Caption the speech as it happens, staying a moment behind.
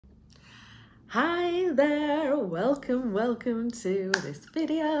Hi there, welcome to this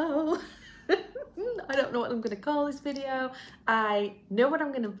video. I don't know what I'm going to call this video. I know what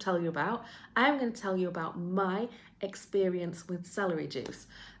I'm going to tell you about. I'm going to tell you about my experience with celery juice.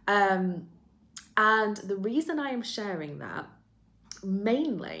 And the reason I am sharing that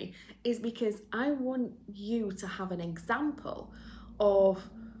mainly is because I want you to have an example of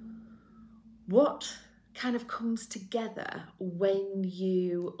what kind of comes together when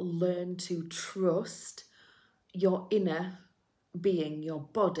you learn to trust your inner being, your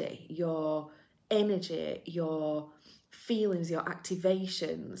body, your energy, your feelings, your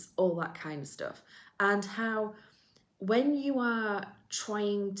activations, all that kind of stuff. And how when you are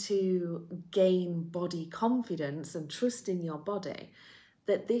trying to gain body confidence and trust in your body,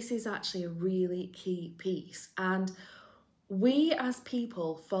 that this is actually a really key piece. And we as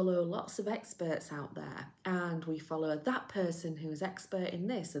people follow lots of experts out there, and we follow that person who's expert in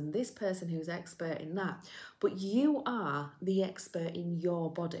this and this person who's expert in that. But you are the expert in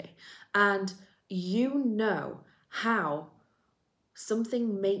your body, and you know how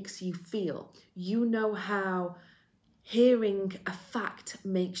something makes you feel. You know how hearing a fact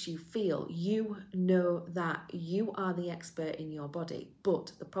makes you feel. You know that you are the expert in your body.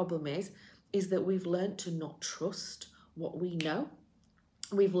 But the problem is that we've learned to not trust what we know.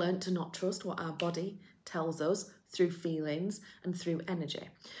 We've learned to not trust what our body tells us through feelings and through energy.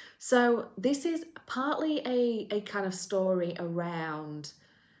 So this is partly a kind of story around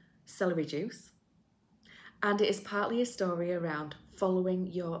celery juice, and it is partly a story around following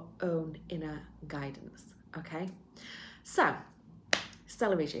your own inner guidance, okay? So,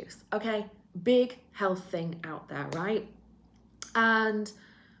 celery juice, okay? Big health thing out there, right? And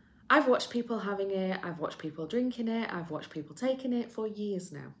I've watched people having it, I've watched people drinking it, I've watched people taking it for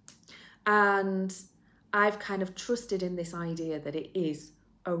years now. And I've kind of trusted in this idea that it is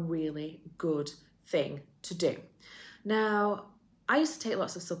a really good thing to do. Now, I used to take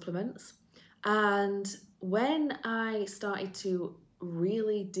lots of supplements, and when I started to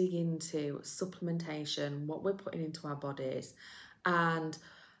really dig into supplementation, what we're putting into our bodies, and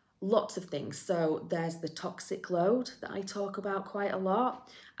lots of things. So there's the toxic load that I talk about quite a lot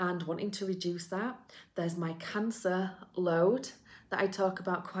and wanting to reduce that. There's my cancer load that I talk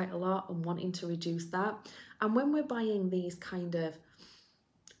about quite a lot and wanting to reduce that. And when we're buying these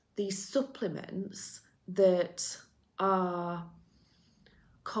supplements that are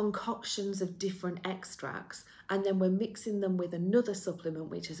concoctions of different extracts, and then we're mixing them with another supplement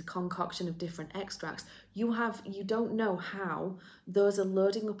which is a concoction of different extracts, you don't know how those are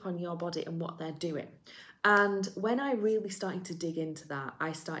loading up on your body and what they're doing. And when I really started to dig into that,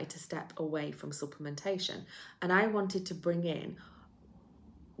 I started to step away from supplementation, and I wanted to bring in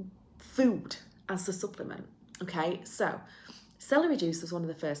food as a supplement. Okay, so celery juice was one of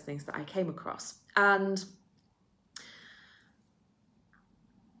the first things that I came across, and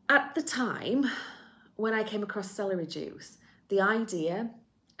at the time, when I came across celery juice, the idea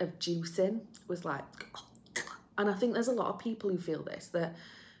of juicing was like, and I think there's a lot of people who feel this, that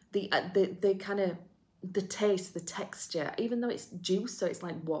the kind of, the taste, the texture, even though it's juice, so it's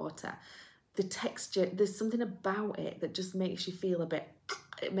like water, the texture, there's something about it that just makes you feel a bit,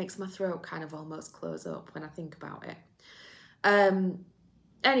 it makes my throat kind of almost close up when I think about it.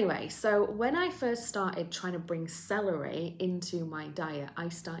 Anyway, so when I first started trying to bring celery into my diet, I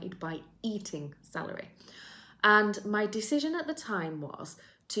started by eating celery. And my decision at the time was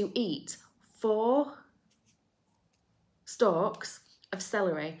to eat 4 stalks of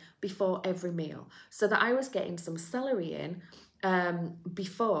celery before every meal, so that I was getting some celery in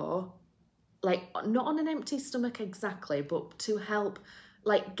before, like not on an empty stomach exactly, but to help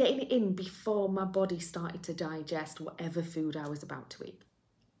like getting it in before my body started to digest whatever food I was about to eat.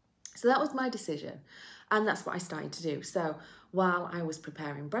 So that was my decision, and that's what I started to do. So while I was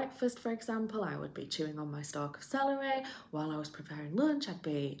preparing breakfast, for example, I would be chewing on my stalk of celery. While I was preparing lunch, I'd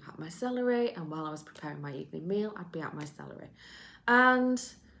be at my celery. And while I was preparing my evening meal, I'd be at my celery. And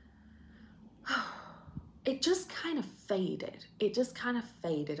it just kind of faded.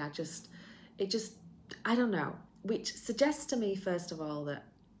 I don't know, which suggests to me, first of all, that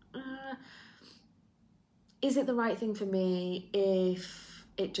is it the right thing for me if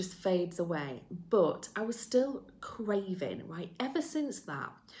it just fades away? But I was still craving, right? Ever since that,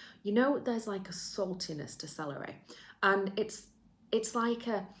 you know, there's like a saltiness to celery, and it's like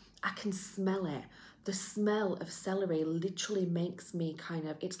I can smell it. The smell of celery literally makes me kind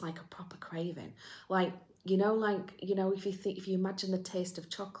of, it's like a proper craving. Like, you know, if you imagine the taste of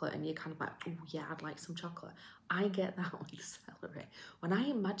chocolate and you're kind of like, oh yeah, I'd like some chocolate. I get that with celery. When I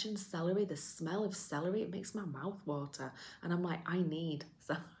imagine celery, the smell of celery, it makes my mouth water. And I'm like, I need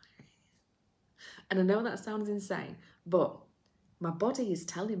celery. And I know that sounds insane, but my body is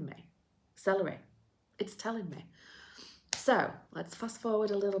telling me, celery, it's telling me. So let's fast forward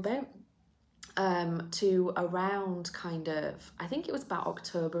a little bit to around kind of, I think it was about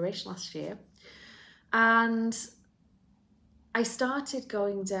October-ish last year. And I started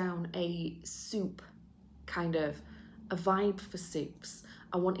going down a soup, kind of a vibe for soups.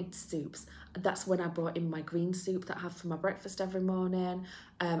 I wanted soups. That's when I brought in my green soup that I have for my breakfast every morning.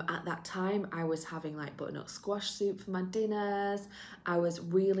 At that time, I was having like butternut squash soup for my dinners. I was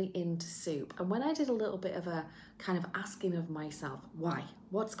really into soup. And when I did a little bit of a kind of asking of myself, why?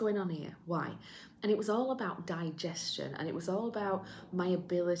 What's going on here? Why? And it was all about digestion, and it was all about my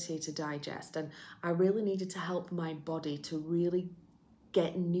ability to digest. And I really needed to help my body to really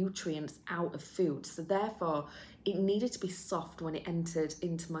get nutrients out of food. So therefore, it needed to be soft when it entered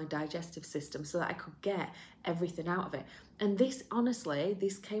into my digestive system so that I could get everything out of it. And this, honestly,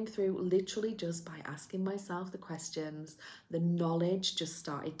 this came through literally just by asking myself the questions. The knowledge just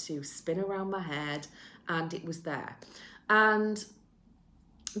started to spin around my head, and it was there. And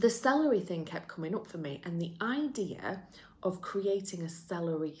the celery thing kept coming up for me, and the idea of creating a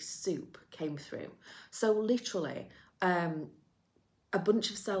celery soup came through. So literally, a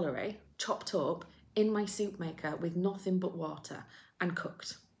bunch of celery chopped up in my soup maker with nothing but water and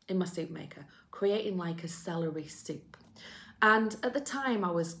cooked in my soup maker, creating like a celery soup. And at the time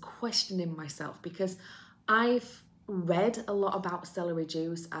I was questioning myself because I've read a lot about celery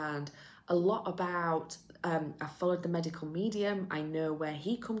juice and a lot about, I followed the medical medium. I know where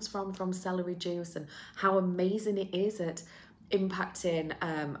he comes from celery juice, and how amazing it is at impacting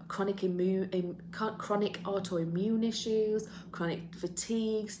chronic autoimmune issues, chronic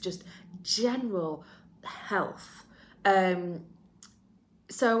fatigues, just general health. But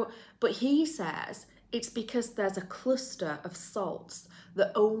he says it's because there's a cluster of salts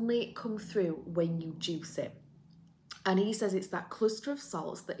that only come through when you juice it. And he says it's that cluster of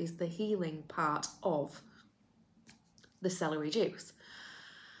salts that is the healing part of the celery juice.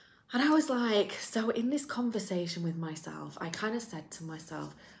 And I was like, so in this conversation with myself, I kind of said to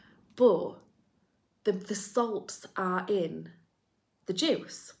myself, but the salts are in the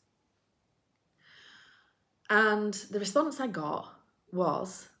juice. And the response I got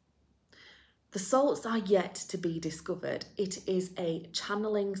was, the salts are yet to be discovered. It is a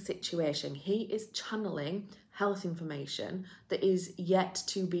channeling situation. He is channeling health information that is yet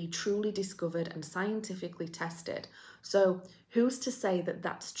to be truly discovered and scientifically tested. So who's to say that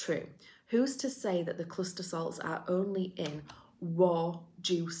that's true? Who's to say that the cluster salts are only in raw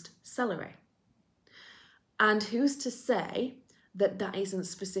juiced celery? And who's to say that that isn't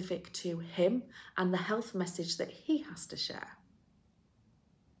specific to him and the health message that he has to share?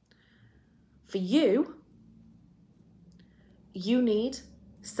 For you, you need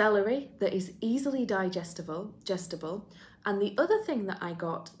celery that is easily digestible. And the other thing that I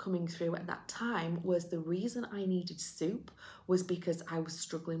got coming through at that time was the reason I needed soup was because I was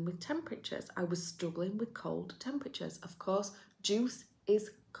struggling with temperatures. I was struggling with cold temperatures. Of course, juice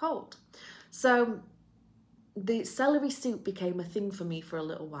is cold. So the celery soup became a thing for me for a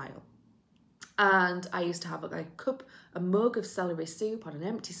little while. And I used to have a mug of celery soup on an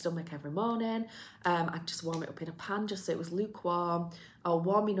empty stomach every morning. I'd just warm it up in a pan just so it was lukewarm, or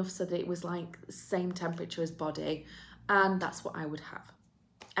warm enough so that it was like the same temperature as body. And that's what I would have.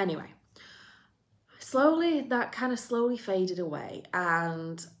 Anyway, that kind of slowly faded away,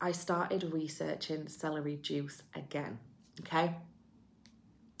 and I started researching celery juice again, okay?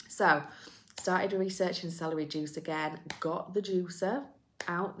 So, started researching celery juice again, got the juicer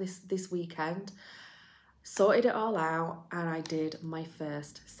out this weekend, sorted it all out, and I did my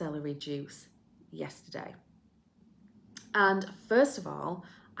first celery juice yesterday. And first of all,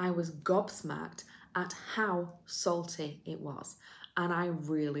 I was gobsmacked at how salty it was. And I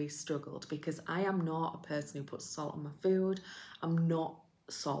really struggled because I am not a person who puts salt on my food. I'm not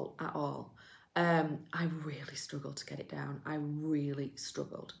salt at all. I really struggled to get it down. I really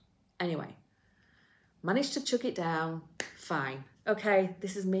struggled. Anyway, managed to chug it down, fine. Okay,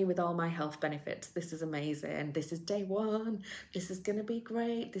 this is me with all my health benefits. This is amazing. This is day one. This is gonna be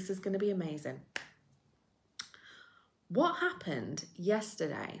great. This is gonna be amazing. What happened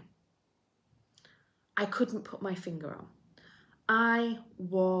yesterday, I couldn't put my finger on. I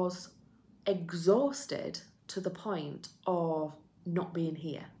was exhausted to the point of not being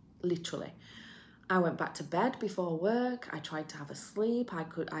here, literally. I went back to bed before work. I tried to have a sleep.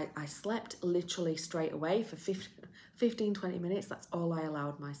 I slept literally straight away for 15, 20 minutes. That's all I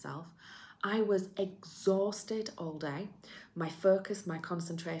allowed myself. I was exhausted all day. My focus, my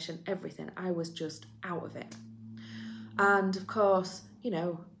concentration, everything. I was just out of it. And of course, you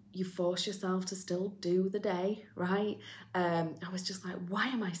know, you force yourself to still do the day, right? I was just like, why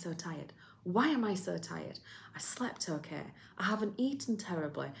am I so tired? Why am I so tired? I slept okay. I haven't eaten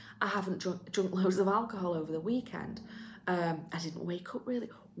terribly. I haven't drunk loads of alcohol over the weekend. I didn't wake up really.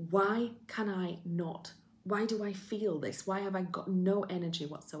 Why can I not? Why do I feel this? Why have I got no energy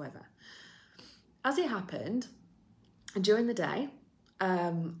whatsoever? As it happened, during the day,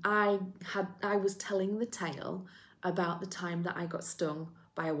 I was telling the tale about the time that I got stung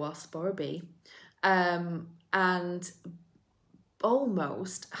by a wasp or a bee, and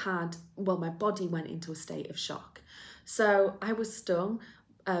almost had, well, my body went into a state of shock. So I was stung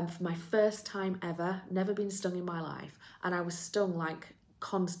for my first time ever, never been stung in my life, and I was stung like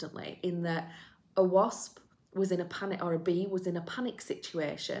constantly, in that a wasp was in a panic, or a bee was in a panic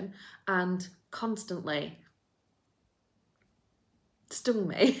situation and constantly stung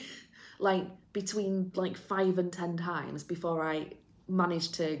me like between like 5 and 10 times before I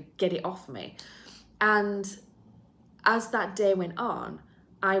managed to get it off me. And as that day went on,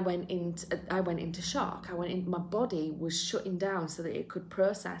 I went into shock. My body was shutting down so that it could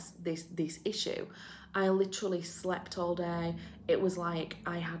process this issue. I literally slept all day. It was like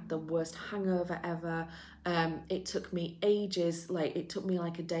I had the worst hangover ever. It took me ages, like it took me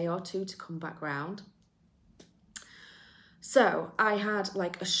like a day or two to come back round. So I had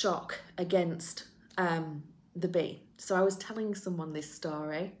like a shock against the bee. So I was telling someone this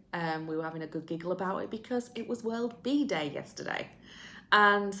story, we were having a good giggle about it because it was World Bee Day yesterday.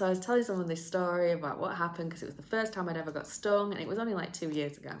 And so I was telling someone this story about what happened because it was the first time I'd ever got stung, and it was only like 2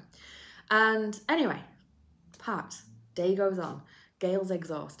 years ago. And anyway, day goes on. Gail's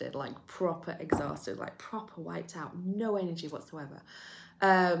exhausted, like proper exhausted, like proper wiped out, no energy whatsoever.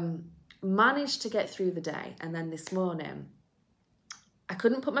 Managed to get through the day, and then this morning, I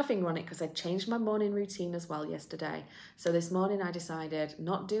couldn't put my finger on it because I changed my morning routine as well yesterday. So this morning I decided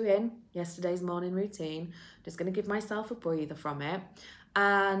not doing yesterday's morning routine, just going to give myself a breather from it.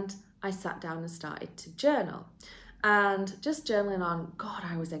 And I sat down and started to journal. And just journaling on, God,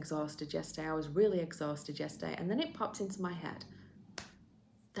 I was exhausted yesterday. I was really exhausted yesterday. And then it popped into my head,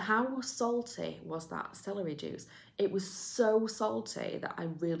 how salty was that celery juice? It was so salty that I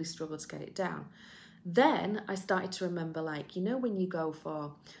really struggled to get it down. Then I started to remember, like, you know, when you go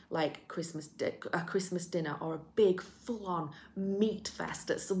for like a Christmas dinner or a big full-on meat fest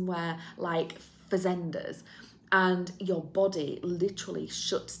at somewhere like Fazenda's, and your body literally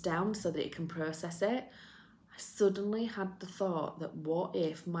shuts down so that it can process it. I suddenly had the thought that what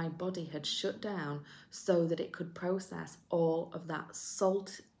if my body had shut down so that it could process all of that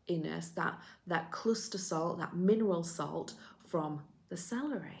saltiness, that cluster salt, that mineral salt from the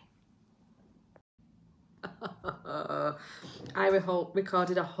celery. I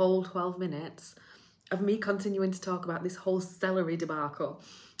recorded a whole 12 minutes of me continuing to talk about this whole celery debacle,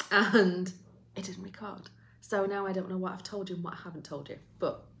 and it didn't record. So now I don't know what I've told you and what I haven't told you.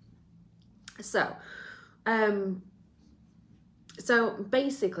 But so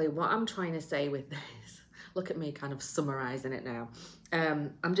basically what I'm trying to say with this, look at me kind of summarizing it now.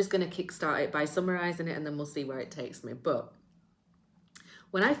 I'm just going to kickstart it by summarizing it, and then we'll see where it takes me. But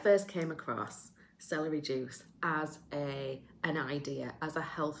when I first came across celery juice as an idea, as a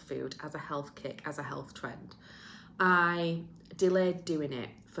health food, as a health kick, as a health trend, I delayed doing it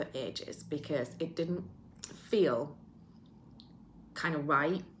for ages because it didn't feel kind of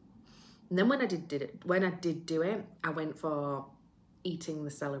right. And then when I did do it, I went for eating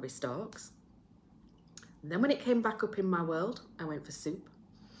the celery stalks. And then when it came back up in my world, I went for soup.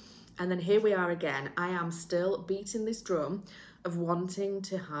 And then here we are again. I am still beating this drum of wanting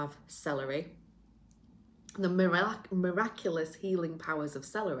to have celery, the miraculous healing powers of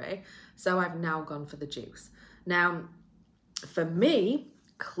celery. So I've now gone for the juice. Now, for me,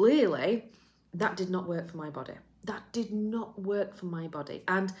 clearly, that did not work for my body. That did not work for my body.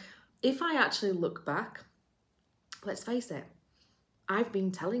 And if I actually look back, let's face it, I've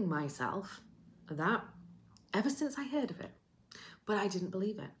been telling myself that ever since I heard of it, but I didn't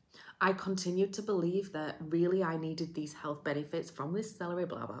believe it. I continued to believe that really I needed these health benefits from this celery,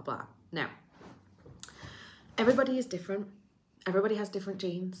 blah, blah, blah. Now, everybody is different. Everybody has different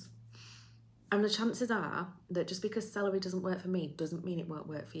genes. And the chances are that just because celery doesn't work for me doesn't mean it won't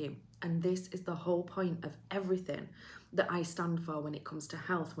work for you. And this is the whole point of everything that I stand for when it comes to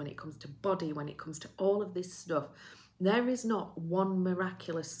health, when it comes to body, when it comes to all of this stuff. There is not one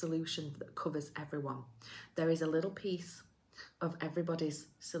miraculous solution that covers everyone. There is a little piece of everybody's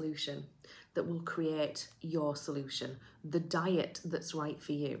solution that will create your solution, the diet that's right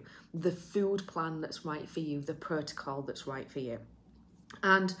for you, the food plan that's right for you, the protocol that's right for you.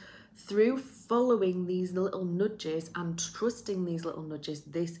 And through following these little nudges and trusting these little nudges,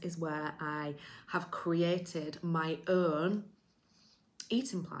 this is where I have created my own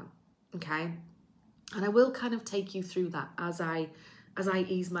eating plan, okay? And I will kind of take you through that as I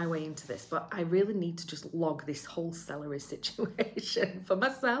ease my way into this, but I really need to just log this whole celery situation for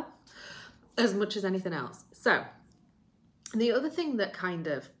myself as much as anything else. So the other thing that kind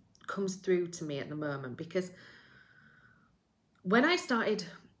of comes through to me at the moment, because when I started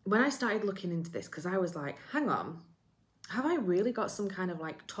looking into this, because I was like, hang on, have I really got some kind of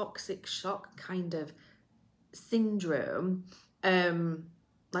like toxic shock kind of syndrome,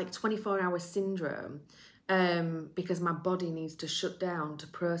 like 24-hour syndrome, because my body needs to shut down to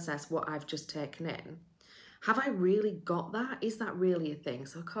process what I've just taken in? Have I really got that? Is that really a thing?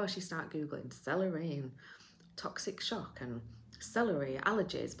 So of course you start Googling celery and toxic shock and celery,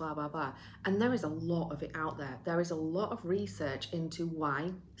 allergies, blah, blah, blah. And there is a lot of it out there. There is a lot of research into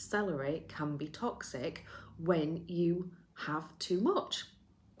why celery can be toxic when you have too much.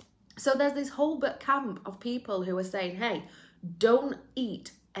 So there's this whole camp of people who are saying, hey, don't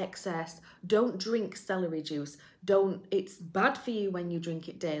eat excess, don't drink celery juice, it's bad for you when you drink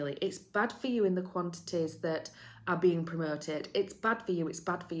it daily, it's bad for you in the quantities that are being promoted, it's bad for you, it's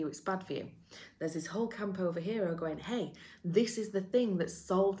bad for you, it's bad for you. There's this whole camp over here who are going, hey, this is the thing that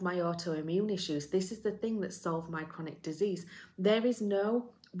solved my autoimmune issues, this is the thing that solved my chronic disease. There is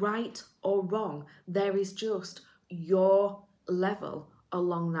no right or wrong, there is just your level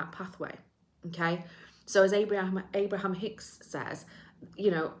along that pathway, okay? So as Abraham Hicks says,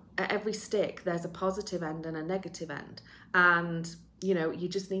 you know, at every stick there's a positive end and a negative end, and you know, you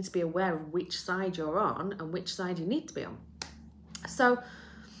just need to be aware of which side you're on and which side you need to be on. So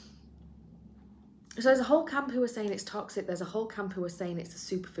there's a whole camp who are saying it's toxic, there's a whole camp who are saying it's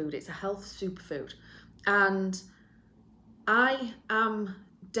a superfood, it's a health superfood, and I am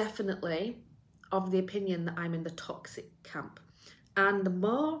definitely of the opinion that I'm in the toxic camp. And the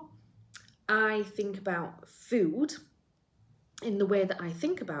more I think about food in the way that I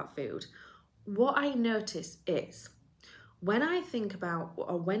think about food, what I notice is when I think about,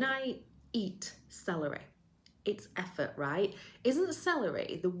 or when I eat celery, it's effort, right? Isn't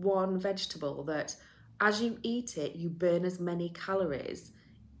celery the one vegetable that as you eat it, you burn as many calories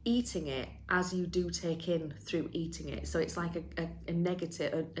eating it as you do take in through eating it? So it's like a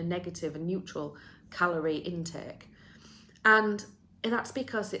negative, a neutral calorie intake. And that's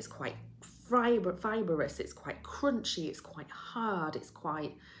because it's quite fibrous, it's quite crunchy, it's quite hard,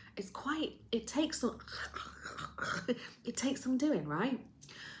 it takes some doing, right?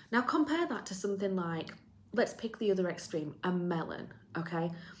 Now compare that to something like, let's pick the other extreme, a melon, okay?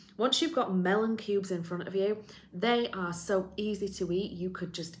 Once you've got melon cubes in front of you, they are so easy to eat. You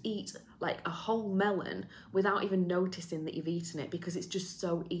could just eat like a whole melon without even noticing that you've eaten it, because it's just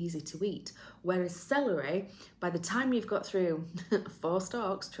so easy to eat. Whereas celery, by the time you've got through 4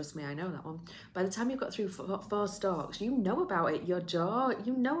 stalks, trust me, I know that one. By the time you've got through 4 stalks, you know about it, your jaw,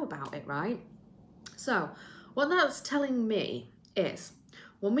 you know about it, right? So what that's telling me is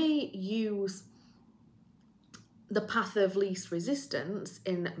when we use the path of least resistance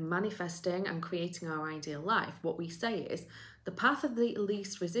in manifesting and creating our ideal life, what we say is the path of the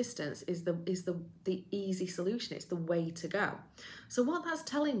least resistance is the easy solution. It's the way to go. So what that's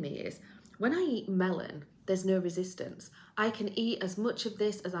telling me is when I eat melon, there's no resistance. I can eat as much of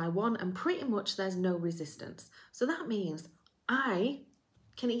this as I want and pretty much there's no resistance. So that means I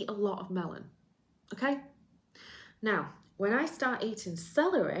can eat a lot of melon, okay? Now, when I start eating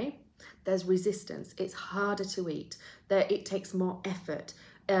celery, there's resistance. It's harder to eat. It takes more effort.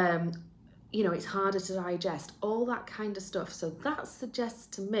 You know, it's harder to digest, all that kind of stuff. So that suggests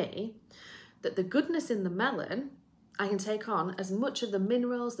to me that the goodness in the melon, I can take on as much of the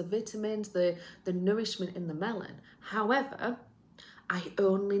minerals, the vitamins, the nourishment in the melon. However, I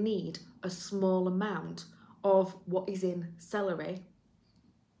only need a small amount of what is in celery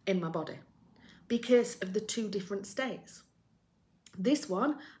in my body because of the 2 different states. This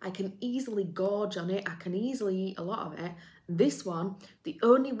one, I can easily gorge on it. I can easily eat a lot of it. This one, the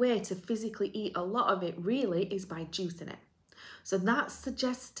only way to physically eat a lot of it really is by juicing it. So that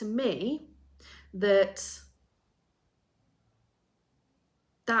suggests to me that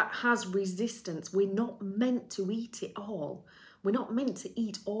that has resistance. We're not meant to eat it all. We're not meant to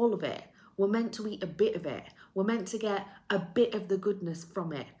eat all of it. We're meant to eat a bit of it. We're meant to get a bit of the goodness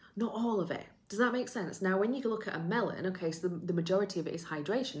from it, not all of it. Does that make sense? Now, when you look at a melon, okay, so the majority of it is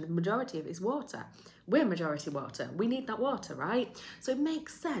hydration. The majority of it is water. We're majority water. We need that water, right? So it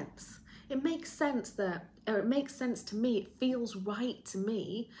makes sense. It makes sense that, or it makes sense to me, it feels right to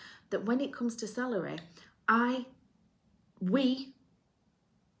me that when it comes to celery, we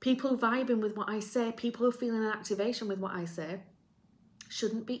people vibing with what I say, people who are feeling an activation with what I say,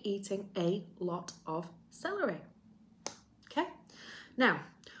 shouldn't be eating a lot of celery. Okay? Now,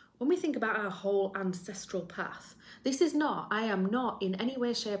 when we think about our whole ancestral path, I am not in any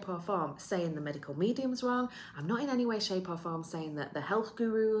way, shape or form saying the medical medium's wrong. I'm not in any way, shape or form saying that the health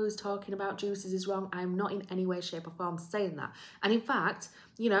guru who's talking about juices is wrong. I'm not in any way, shape or form saying that. And in fact,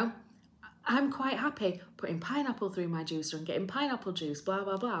 you know, I'm quite happy putting pineapple through my juicer and getting pineapple juice, blah,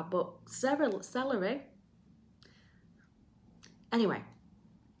 blah, blah. But celery. Anyway,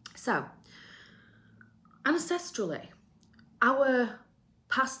 so ancestrally, our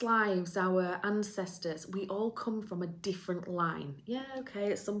past lives, our ancestors, we all come from a different line. Yeah, okay,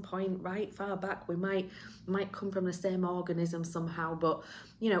 at some point right far back we might come from the same organism somehow, but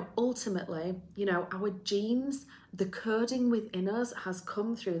you know, ultimately, you know, our genes, the coding within us has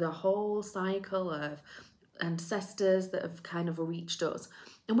come through the whole cycle of ancestors that have kind of reached us,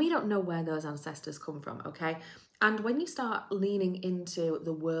 and we don't know where those ancestors come from, okay? And when you start leaning into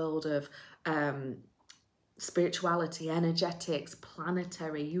the world of spirituality, energetics,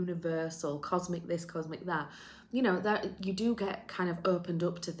 planetary, universal, cosmic this, cosmic that, you know, that you do get kind of opened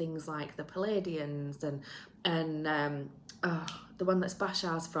up to things like the Palladians and the one that's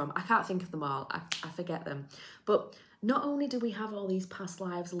Bashar's from. I can't think of them all. I forget them. But not only do we have all these past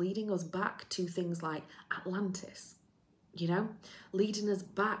lives leading us back to things like Atlantis, you know, leading us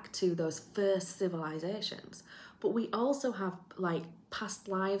back to those first civilizations, but we also have like past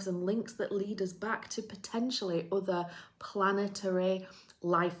lives and links that lead us back to potentially other planetary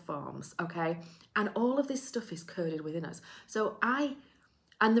life forms, okay? And all of this stuff is coded within us. So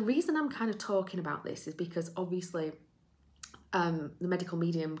and the reason I'm kind of talking about this is because obviously the medical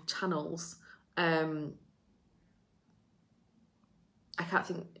medium channels, I can't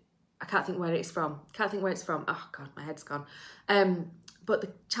think where it's from. Oh God, my head's gone. But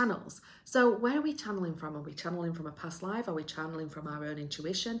the channels. So where are we channeling from? Are we channeling from a past life? Are we channeling from our own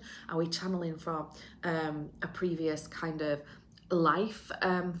intuition? Are we channeling from a previous kind of life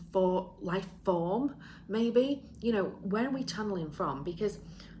form, maybe? You know, where are we channeling from? Because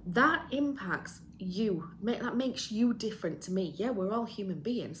that impacts you. That makes you different to me. Yeah, we're all human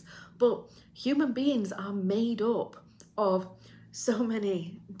beings, but human beings are made up of so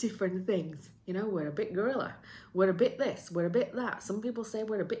many different things. You know, we're a bit gorilla, we're a bit this, we're a bit that. Some people say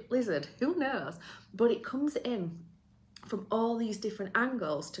we're a bit lizard, who knows? But it comes in from all these different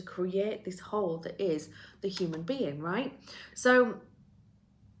angles to create this whole that is the human being, right? So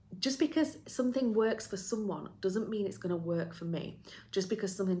just because something works for someone doesn't mean it's going to work for me. Just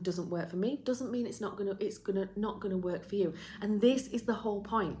because something doesn't work for me doesn't mean it's not going to work for you. And this is the whole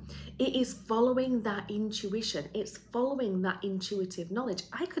point. It is following that intuition. It's following that intuitive knowledge.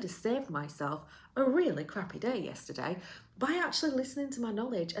 I could have saved myself a really crappy day yesterday by actually listening to my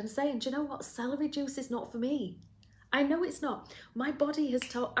knowledge and saying, do you know what? Celery juice is not for me. I know it's not. My body has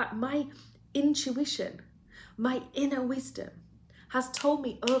told, my intuition, my inner wisdom has told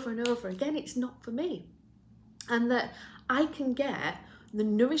me over and over again it's not for me, and that I can get the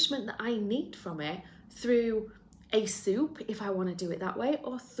nourishment that I need from it through a soup, if I want to do it that way,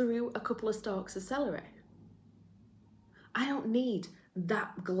 or through a couple of stalks of celery. I don't need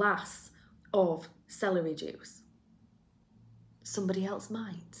that glass of celery juice. Somebody else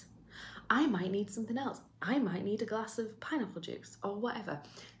might. I might need something else. I might need a glass of pineapple juice or whatever.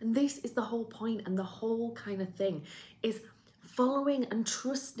 And this is the whole point, and the whole kind of thing is following and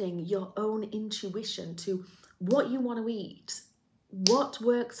trusting your own intuition to what you want to eat, what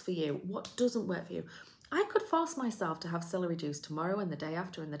works for you, what doesn't work for you. I could force myself to have celery juice tomorrow and the day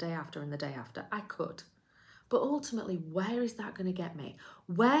after and the day after and the day after. I could. But ultimately, where is that going to get me?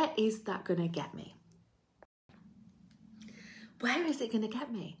 Where is that going to get me? Where is it going to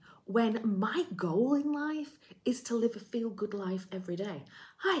get me? When my goal in life is to live a feel-good life every day.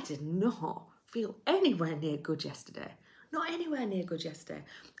 I did not feel anywhere near good yesterday. Not anywhere near good yesterday.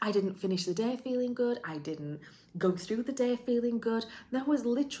 I didn't finish the day feeling good. I didn't go through the day feeling good. There was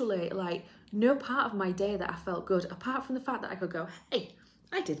literally like no part of my day that I felt good, apart from the fact that I could go, hey,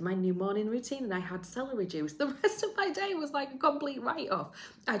 I did my new morning routine and I had celery juice. The rest of my day was like a complete write-off.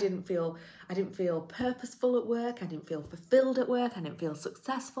 I didn't feel purposeful at work. I didn't feel fulfilled at work. I didn't feel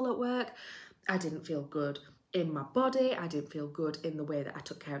successful at work. I didn't feel good in my body. I didn't feel good in the way that I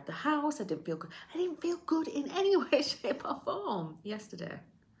took care of the house. I didn't feel good in any way, shape or form yesterday,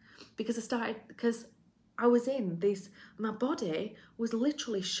 because I was in this, my body was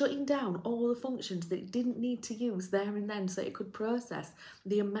literally shutting down all the functions that it didn't need to use there and then so it could process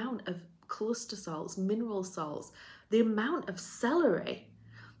the amount of cluster salts, mineral salts, the amount of celery,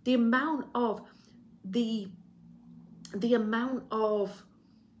 the amount of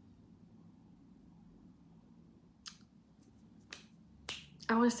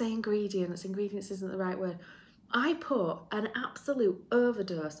I want to say ingredients. Ingredients isn't the right word. I put an absolute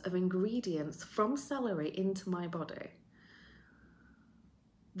overdose of ingredients from celery into my body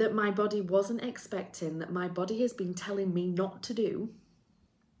that my body wasn't expecting, that my body has been telling me not to do,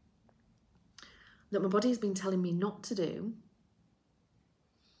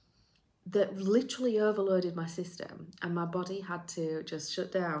 that literally overloaded my system, and my body had to just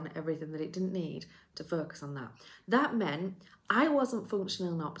shut down everything that it didn't need to focus on that. That meant I wasn't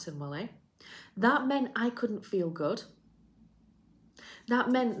functioning optimally. That meant I couldn't feel good.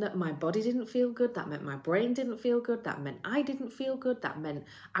 That meant that my body didn't feel good. That meant my brain didn't feel good. That meant I didn't feel good. That meant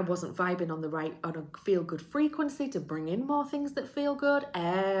I wasn't vibing on a feel good frequency to bring in more things that feel good.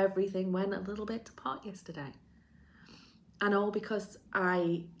 Everything went a little bit to pot yesterday. And all because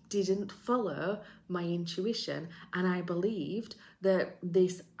I didn't follow my intuition, and I believed that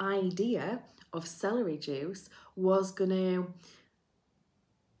this idea of celery juice was going to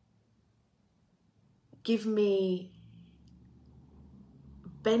give me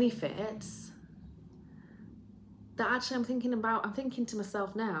benefits that actually I'm thinking to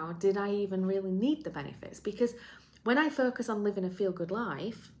myself now, did I even really need the benefits? Because when I focus on living a feel-good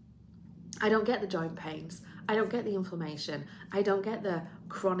life, I don't get the joint pains, I don't get the inflammation, I don't get the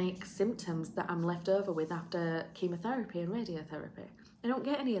chronic symptoms that I'm left over with after chemotherapy and radiotherapy. I don't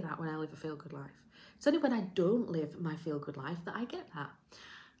get any of that when I live a feel-good life. It's only when I don't live my feel-good life that I get that.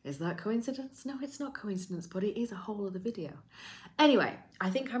 Is that coincidence? No, it's not coincidence, but it is a whole other video. Anyway,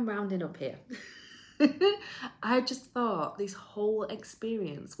 I think I'm rounding up here. I just thought this whole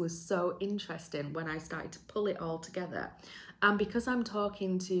experience was so interesting when I started to pull it all together. And because I'm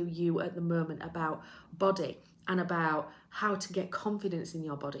talking to you at the moment about body and about how to get confidence in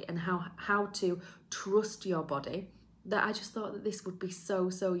your body and how to trust your body, that I just thought that this would be so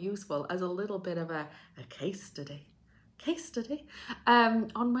useful as a little bit of a case study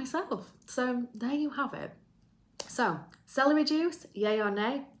on myself. So there you have it. So celery juice, yay or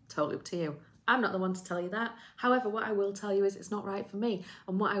nay, totally up to you. I'm not the one to tell you that. However, what I will tell you is it's not right for me.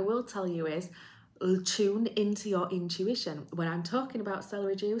 And what I will tell you is tune into your intuition. When I'm talking about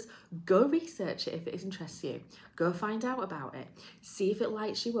celery juice, go research it if it interests you. Go find out about it. See if it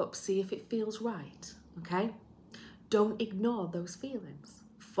lights you up. See if it feels right. Okay? Don't ignore those feelings.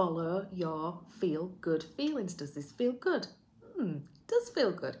 Follow your feel-good feelings. Does this feel good? It does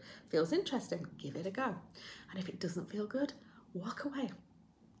feel good. Feels interesting. Give it a go. And if it doesn't feel good, walk away.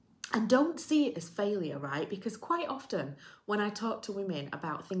 And don't see it as failure, right? Because quite often when I talk to women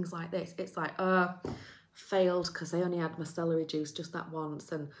about things like this, it's like, failed because I only had my celery juice just that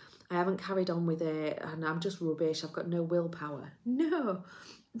once and I haven't carried on with it and I'm just rubbish. I've got no willpower. No,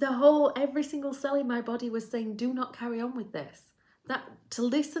 every single cell in my body was saying, do not carry on with this. That to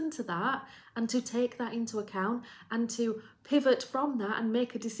listen to that and to take that into account and to pivot from that and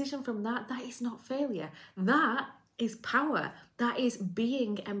make a decision from that, that is not failure. That is power. That is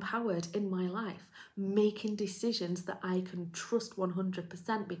being empowered in my life, making decisions that I can trust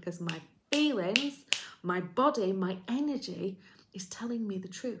 100% because my feelings, my body, my energy is telling me the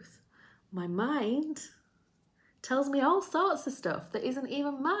truth. My mind tells me all sorts of stuff that isn't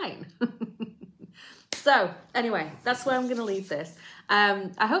even mine. So anyway, that's where I'm going to leave this.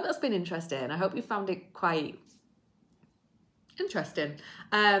 I hope that's been interesting. I hope you found it quite interesting.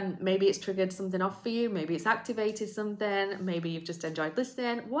 Maybe it's triggered something off for you. Maybe it's activated something. Maybe you've just enjoyed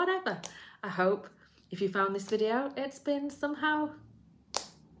listening. Whatever. I hope if you found this video, it's been somehow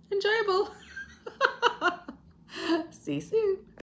enjoyable. See you soon.